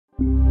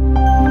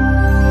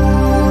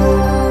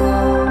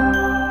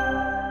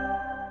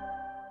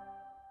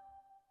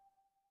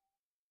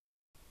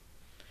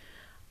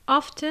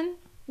Often,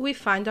 we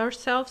find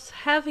ourselves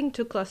having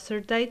to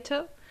cluster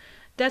data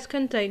that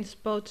contains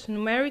both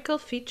numerical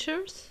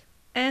features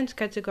and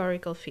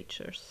categorical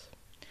features.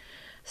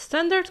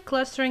 Standard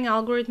clustering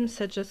algorithms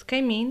such as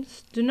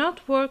k-means do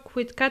not work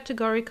with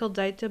categorical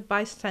data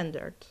by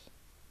standard.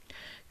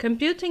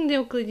 Computing the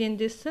Euclidean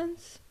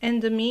distance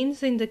and the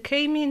means in the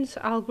k-means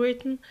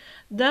algorithm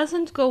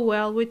doesn't go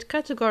well with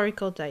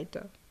categorical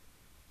data.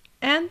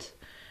 And,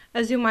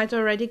 as you might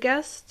already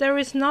guess, there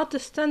is not a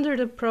standard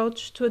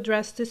approach to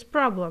address this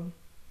problem.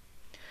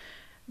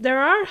 There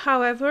are,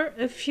 however,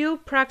 a few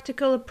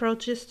practical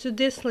approaches to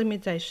this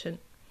limitation.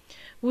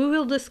 We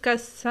will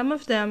discuss some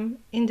of them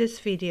in this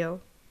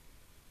video.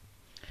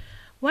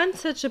 One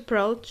such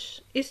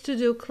approach is to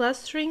do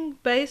clustering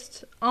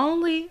based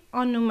only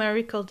on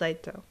numerical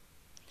data.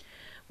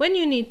 When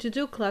you need to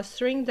do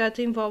clustering that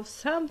involves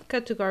some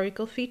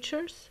categorical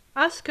features,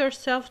 ask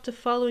yourself the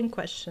following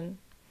question.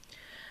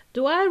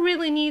 Do I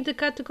really need the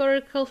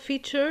categorical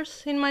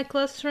features in my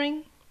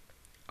clustering?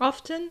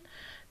 Often,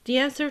 the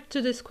answer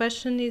to this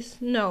question is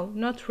no,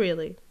 not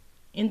really.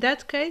 In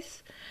that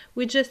case,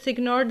 we just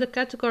ignore the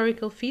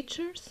categorical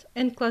features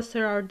and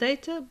cluster our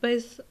data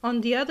based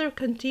on the other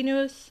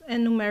continuous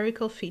and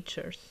numerical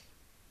features.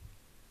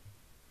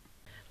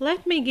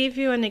 Let me give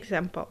you an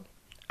example.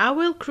 I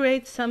will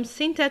create some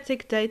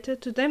synthetic data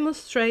to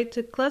demonstrate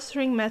the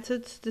clustering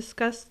methods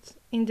discussed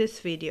in this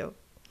video.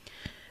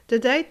 The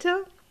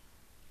data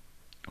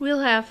will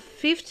have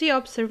 50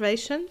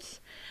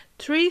 observations,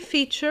 3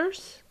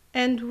 features,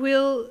 and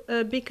will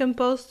be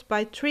composed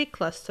by 3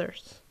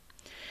 clusters.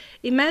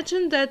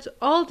 Imagine that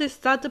all these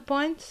data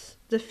points,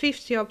 the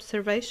 50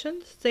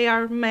 observations, they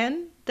are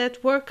men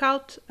that work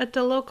out at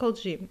a local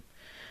gym.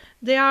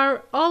 They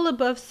are all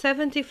above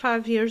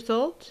 75 years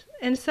old,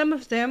 and some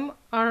of them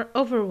are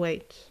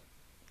overweight.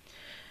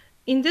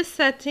 In this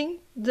setting,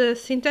 the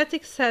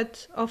synthetic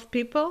set of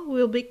people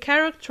will be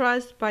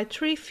characterized by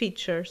 3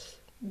 features: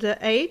 the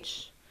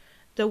age,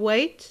 the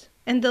weight,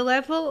 and the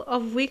level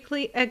of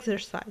weekly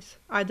exercise,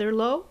 either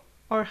low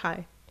or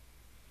high.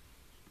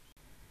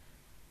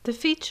 The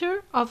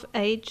feature of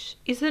age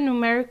is a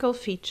numerical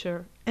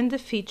feature, and the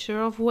feature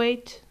of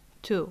weight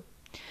too.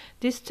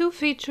 These 2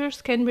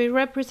 features can be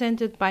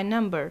represented by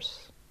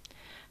numbers.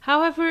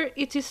 However,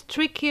 it is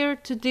trickier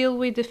to deal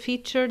with the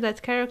feature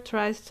that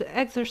characterizes the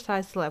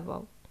exercise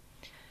level.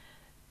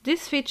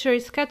 This feature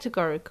is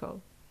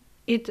categorical.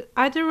 It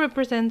either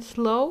represents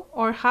low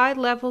or high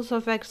levels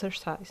of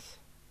exercise.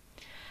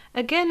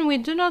 Again, we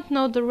do not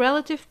know the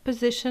relative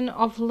position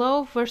of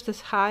low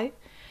versus high,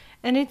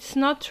 and it's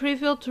not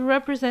trivial to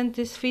represent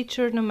this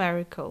feature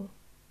numerical.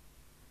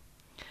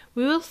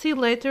 We will see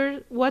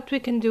later what we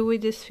can do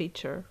with this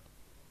feature.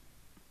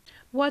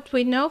 What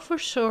we know for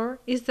sure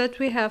is that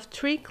we have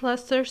 3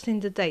 clusters in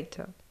the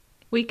data.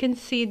 We can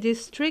see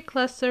these 3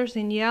 clusters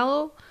in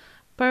yellow,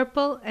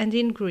 purple, and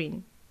in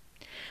green.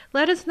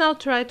 Let us now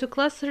try to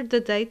cluster the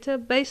data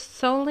based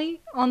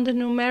solely on the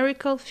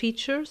numerical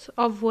features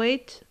of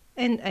weight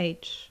and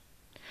age.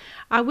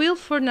 I will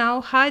for now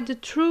hide the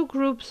true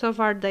groups of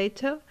our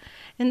data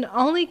and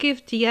only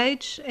give the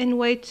age and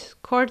weight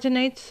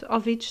coordinates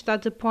of each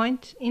data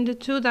point in the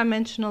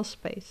 2-dimensional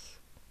space.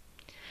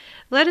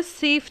 Let us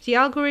see if the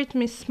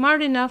algorithm is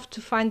smart enough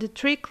to find the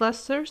 3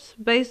 clusters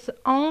based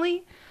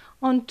only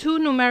on 2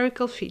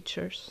 numerical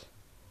features.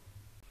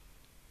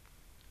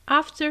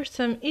 After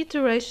some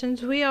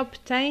iterations, we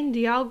obtain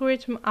the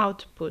algorithm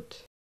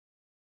output.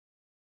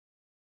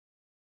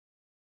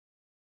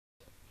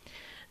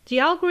 The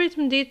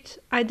algorithm did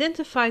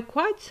identify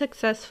quite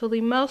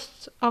successfully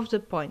most of the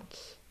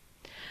points.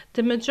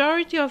 The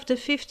majority of the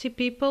 50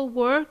 people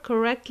were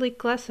correctly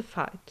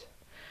classified.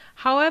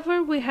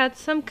 However, we had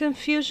some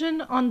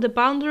confusion on the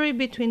boundary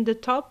between the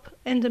top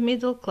and the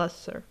middle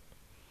cluster.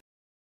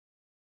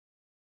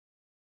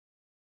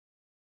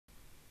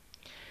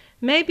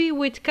 Maybe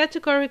with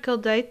categorical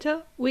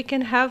data we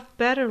can have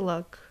better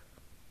luck.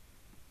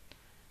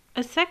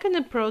 A second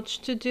approach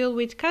to deal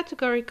with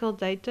categorical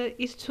data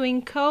is to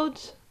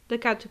encode the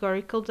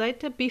categorical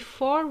data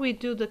before we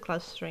do the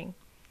clustering.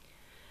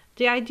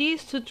 The idea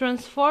is to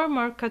transform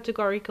our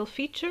categorical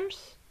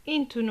features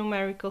into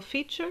numerical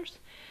features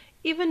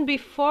even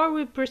before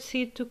we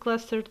proceed to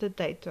cluster the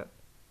data.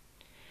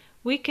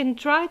 We can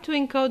try to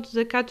encode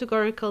the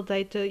categorical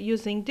data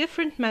using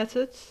different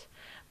methods,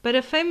 but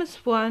a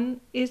famous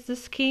one is the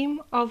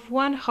scheme of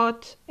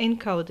one-hot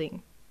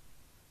encoding.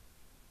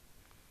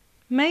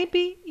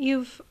 Maybe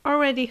you've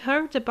already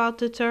heard about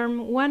the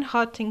term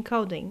one-hot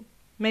encoding,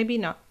 maybe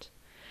not.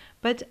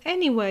 But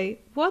anyway,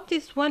 what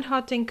is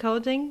one-hot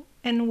encoding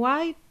and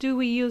why do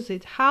we use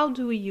it? How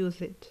do we use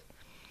it?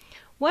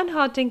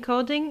 One-hot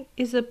encoding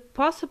is a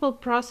possible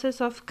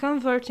process of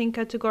converting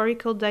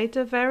categorical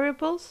data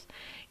variables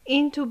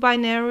into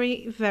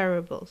binary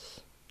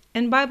variables.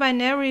 And by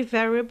binary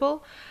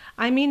variable,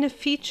 I mean a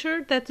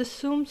feature that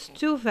assumes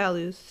 2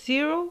 values,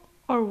 0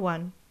 or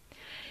 1.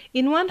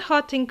 In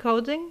one-hot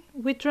encoding,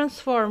 we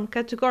transform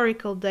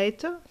categorical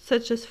data,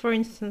 such as for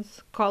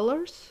instance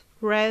colors,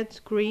 red,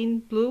 green,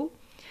 blue,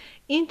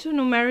 into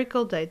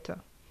numerical data.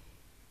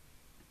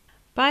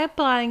 By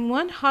applying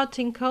one-hot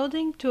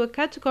encoding to a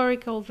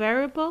categorical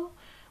variable,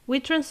 we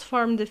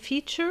transform the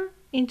feature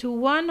into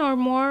one or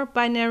more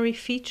binary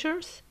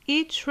features,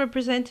 each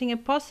representing a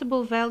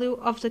possible value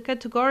of the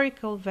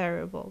categorical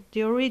variable,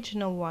 the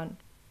original one.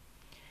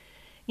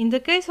 In the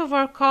case of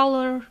our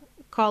color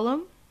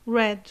column,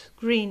 red,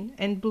 green,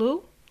 and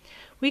blue,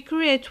 we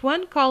create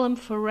one column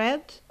for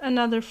red,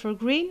 another for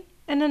green,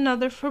 and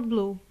another for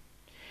blue.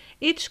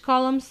 Each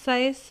column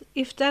says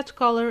if that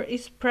color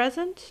is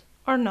present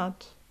or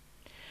not.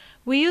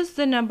 We use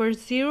the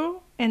numbers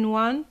 0 and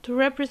 1 to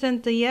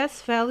represent the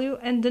yes value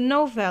and the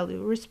no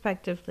value,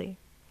 respectively.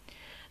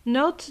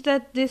 Note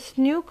that these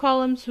new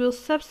columns will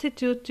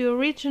substitute the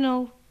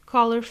original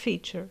color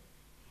feature.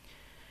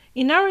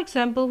 In our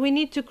example, we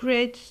need to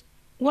create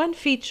one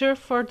feature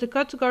for the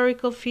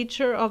categorical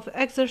feature of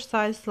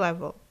exercise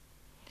level.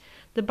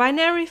 The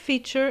binary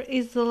feature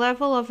is the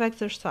level of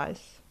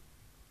exercise.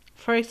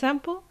 For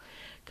example,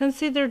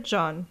 consider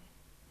John.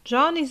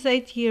 John is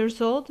 8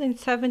 years old and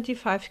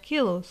 75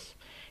 kilos.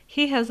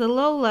 He has a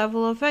low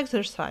level of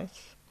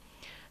exercise.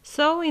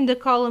 So, in the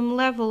column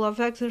level of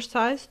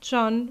exercise,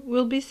 John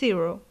will be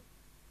 0.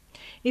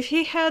 If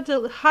he had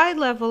a high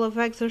level of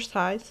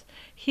exercise,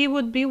 he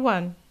would be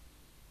 1.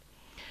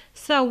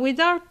 So, with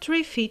our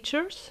three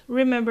features,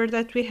 remember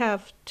that we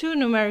have two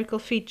numerical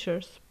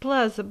features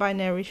plus a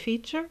binary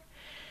feature,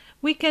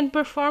 we can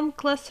perform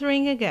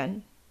clustering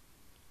again.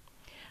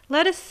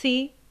 Let us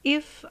see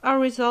if our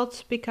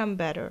results become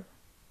better.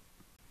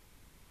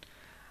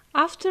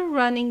 After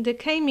running the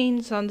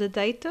k-means on the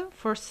data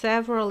for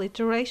several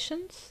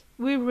iterations,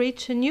 we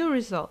reach a new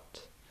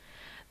result.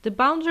 The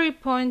boundary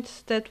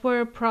points that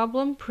were a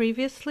problem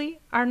previously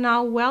are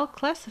now well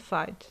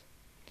classified.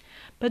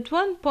 But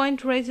one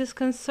point raises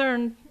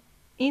concern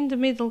in the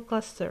middle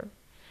cluster.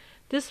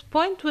 This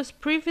point was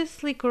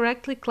previously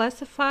correctly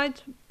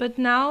classified, but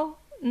now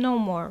no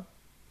more.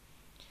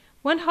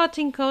 One-hot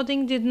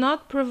encoding did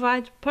not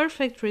provide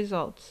perfect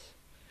results.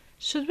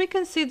 Should we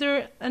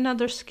consider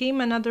another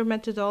scheme, another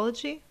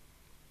methodology?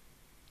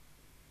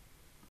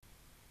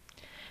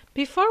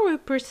 Before we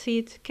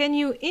proceed, can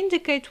you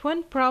indicate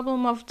one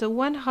problem of the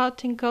one-hot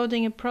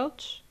encoding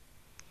approach?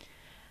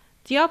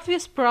 The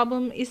obvious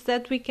problem is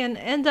that we can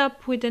end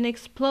up with an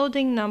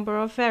exploding number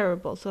of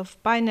variables, of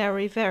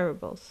binary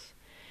variables.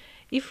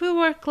 If we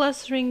were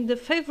clustering the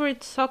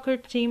favorite soccer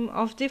team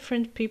of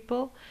different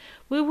people,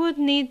 we would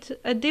need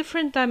a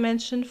different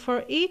dimension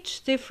for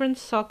each different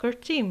soccer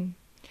team.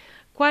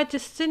 Quite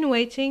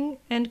extenuating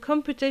and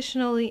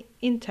computationally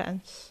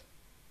intense.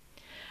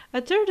 A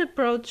third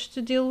approach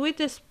to deal with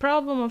this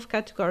problem of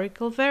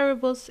categorical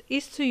variables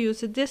is to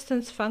use a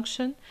distance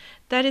function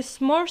that is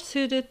more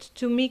suited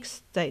to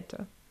mixed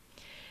data.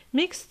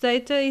 Mixed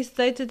data is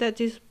data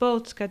that is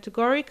both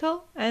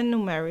categorical and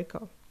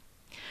numerical.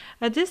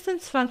 A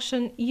distance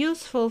function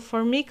useful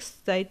for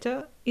mixed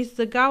data is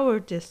the Gower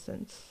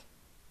distance.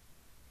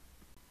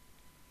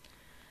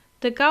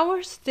 The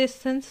Gower's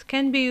distance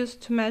can be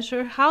used to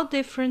measure how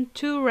different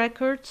two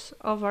records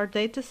of our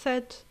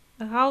dataset,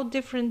 how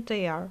different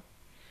they are.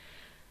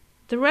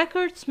 The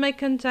records may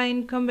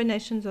contain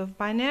combinations of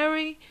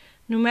binary,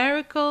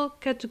 numerical,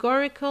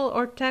 categorical,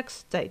 or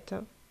text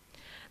data.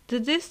 The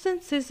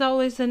distance is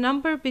always a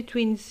number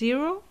between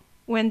 0,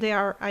 when they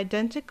are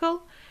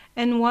identical,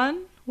 and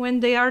 1,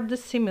 when they are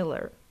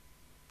dissimilar.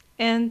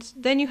 And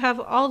then you have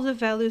all the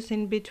values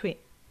in between.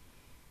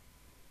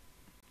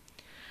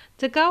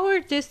 The Gower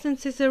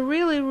distance is a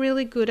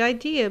really good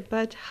idea,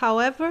 but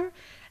however,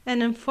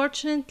 and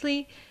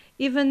unfortunately,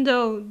 even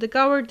though the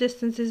Gower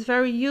distance is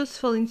very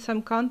useful in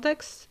some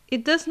contexts,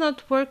 it does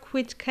not work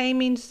with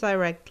k-means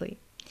directly.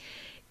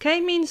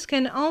 K-means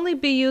can only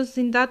be used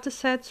in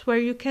datasets where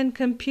you can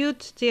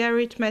compute the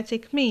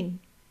arithmetic mean.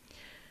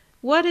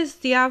 What is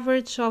the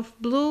average of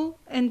blue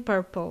and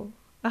purple?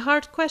 A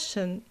hard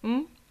question,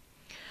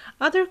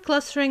 Other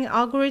clustering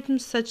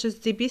algorithms such as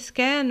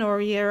dbScan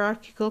or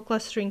hierarchical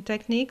clustering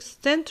techniques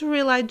tend to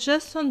rely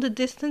just on the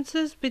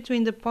distances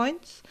between the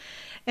points,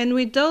 and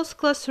with those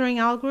clustering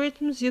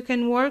algorithms you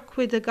can work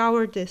with the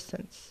Gower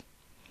distance,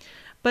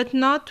 but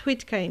not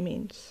with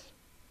k-means.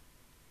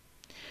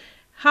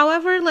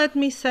 However, let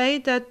me say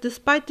that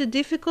despite the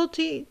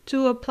difficulty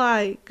to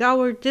apply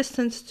Gower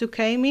distance to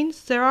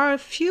k-means, there are a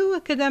few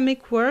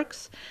academic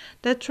works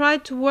that try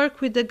to work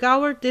with the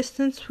Gower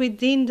distance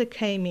within the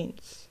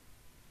k-means.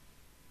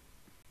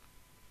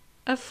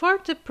 A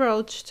fourth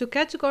approach to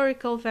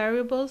categorical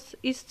variables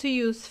is to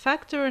use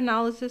factor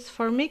analysis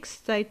for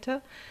mixed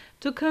data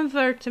to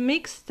convert a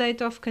mixed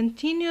state of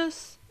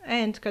continuous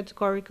and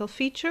categorical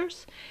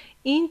features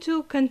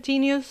into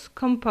continuous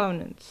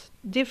components,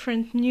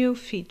 different new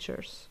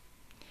features.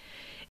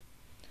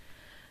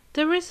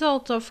 The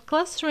result of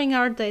clustering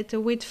our data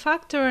with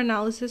factor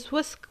analysis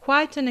was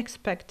quite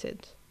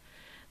unexpected.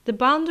 The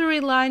boundary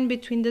line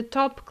between the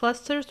top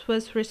clusters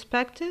was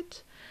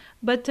respected,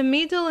 but the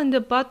middle and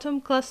the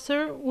bottom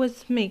cluster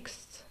was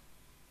mixed.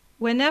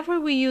 Whenever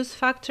we use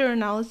factor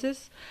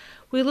analysis,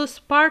 we lose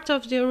part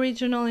of the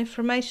original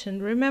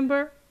information,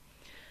 remember?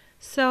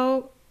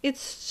 So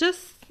it's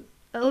just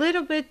a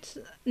little bit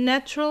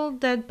natural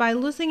that by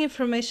losing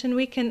information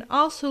we can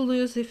also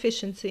lose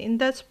efficiency, and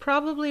that's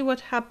probably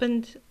what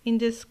happened in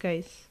this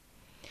case.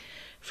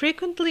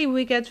 Frequently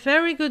we get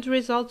very good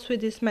results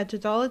with this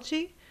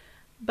methodology,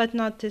 but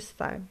not this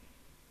time.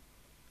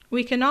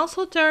 We can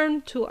also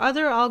turn to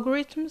other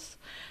algorithms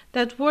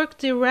that work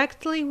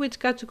directly with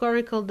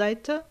categorical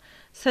data,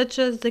 such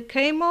as the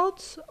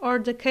K-modes or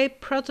the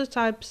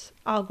KPrototypes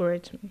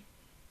algorithm.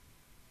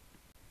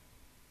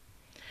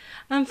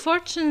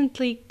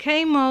 Unfortunately,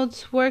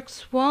 K-modes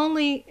works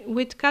only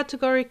with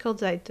categorical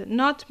data,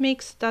 not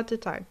mixed data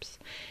types.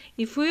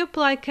 If we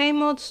apply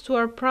K-modes to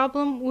our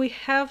problem, we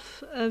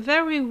have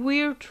very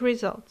weird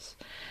results.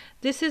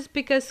 This is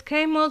because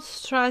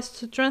K-modes tries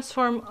to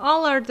transform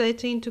all our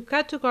data into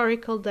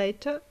categorical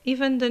data,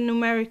 even the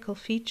numerical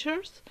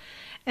features,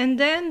 and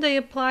then they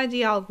apply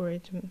the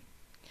algorithm.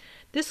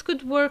 This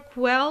could work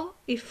well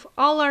if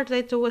all our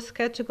data was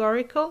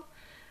categorical,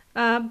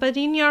 but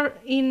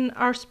in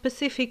our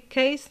specific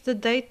case, the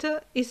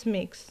data is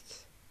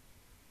mixed.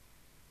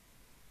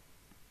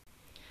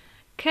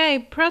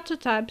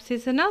 KPrototypes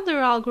is another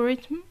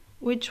algorithm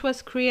which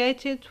was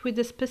created with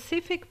the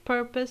specific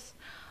purpose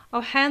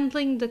of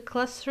handling the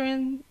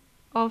clustering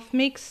of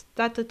mixed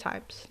data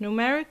types,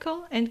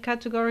 numerical and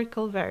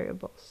categorical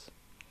variables.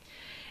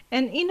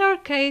 And in our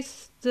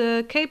case,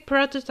 the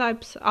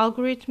KPrototypes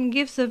algorithm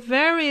gives a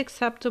very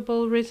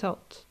acceptable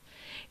result.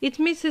 It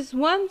misses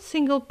one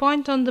single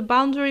point on the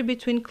boundary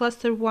between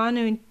cluster 1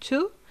 and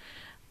 2,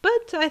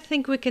 but I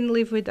think we can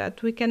live with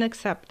that, we can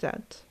accept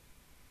that.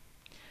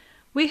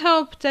 We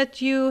hope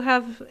that you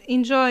have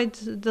enjoyed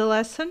the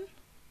lesson.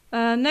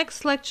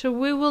 Next lecture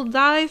we will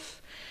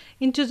dive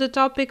into the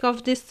topic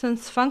of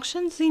distance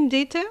functions in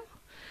detail.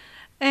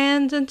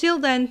 And until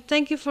then,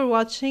 thank you for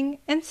watching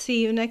and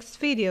see you next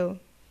video.